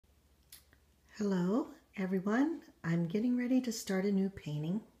Hello everyone, I'm getting ready to start a new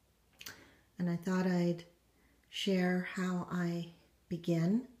painting and I thought I'd share how I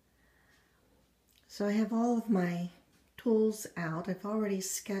begin. So I have all of my tools out. I've already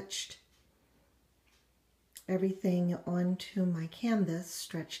sketched everything onto my canvas,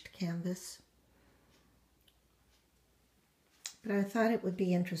 stretched canvas. But I thought it would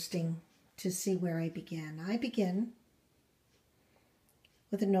be interesting to see where I begin. I begin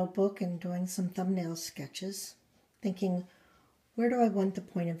with a notebook and doing some thumbnail sketches, thinking, where do I want the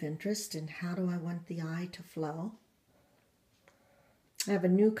point of interest and how do I want the eye to flow? I have a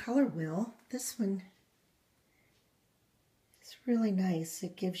new color wheel. This one is really nice.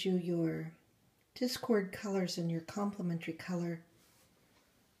 It gives you your discord colors and your complementary color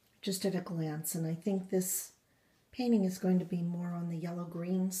just at a glance. And I think this painting is going to be more on the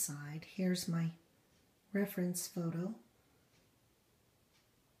yellow-green side. Here's my reference photo.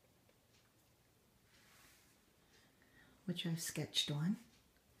 Which I've sketched on,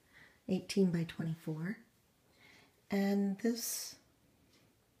 18 by 24. And this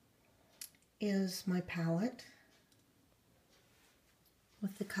is my palette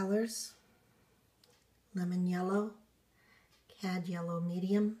with the colors: lemon yellow, cad yellow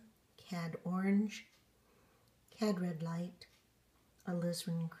medium, cad orange, cad red light,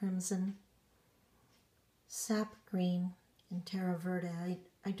 alizarin crimson, sap green, and terra verde.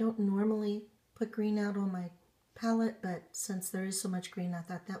 I don't normally put green out on my palette, but since there is so much green, I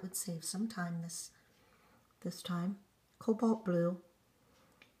thought that would save some time this time. Cobalt blue,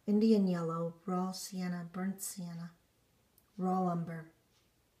 Indian yellow, raw sienna, burnt sienna, raw umber,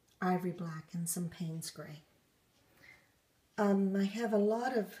 ivory black, and some Payne's gray. I have a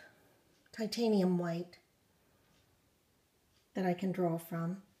lot of titanium white that I can draw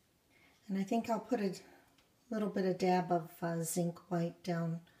from, and I think I'll put a little bit of dab of zinc white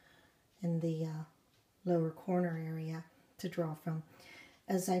down in the lower corner area to draw from.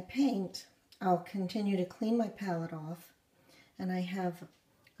 As I paint, I'll continue to clean my palette off, and I have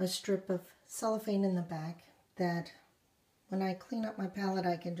a strip of cellophane in the back that when I clean up my palette,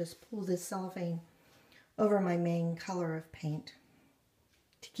 I can just pull this cellophane over my main color of paint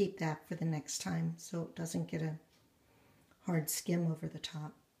to keep that for the next time so it doesn't get a hard skim over the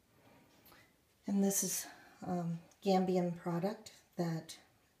top. And this is Gambian product that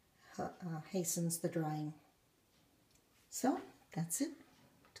hastens the drying. So that's it.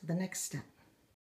 To the next step.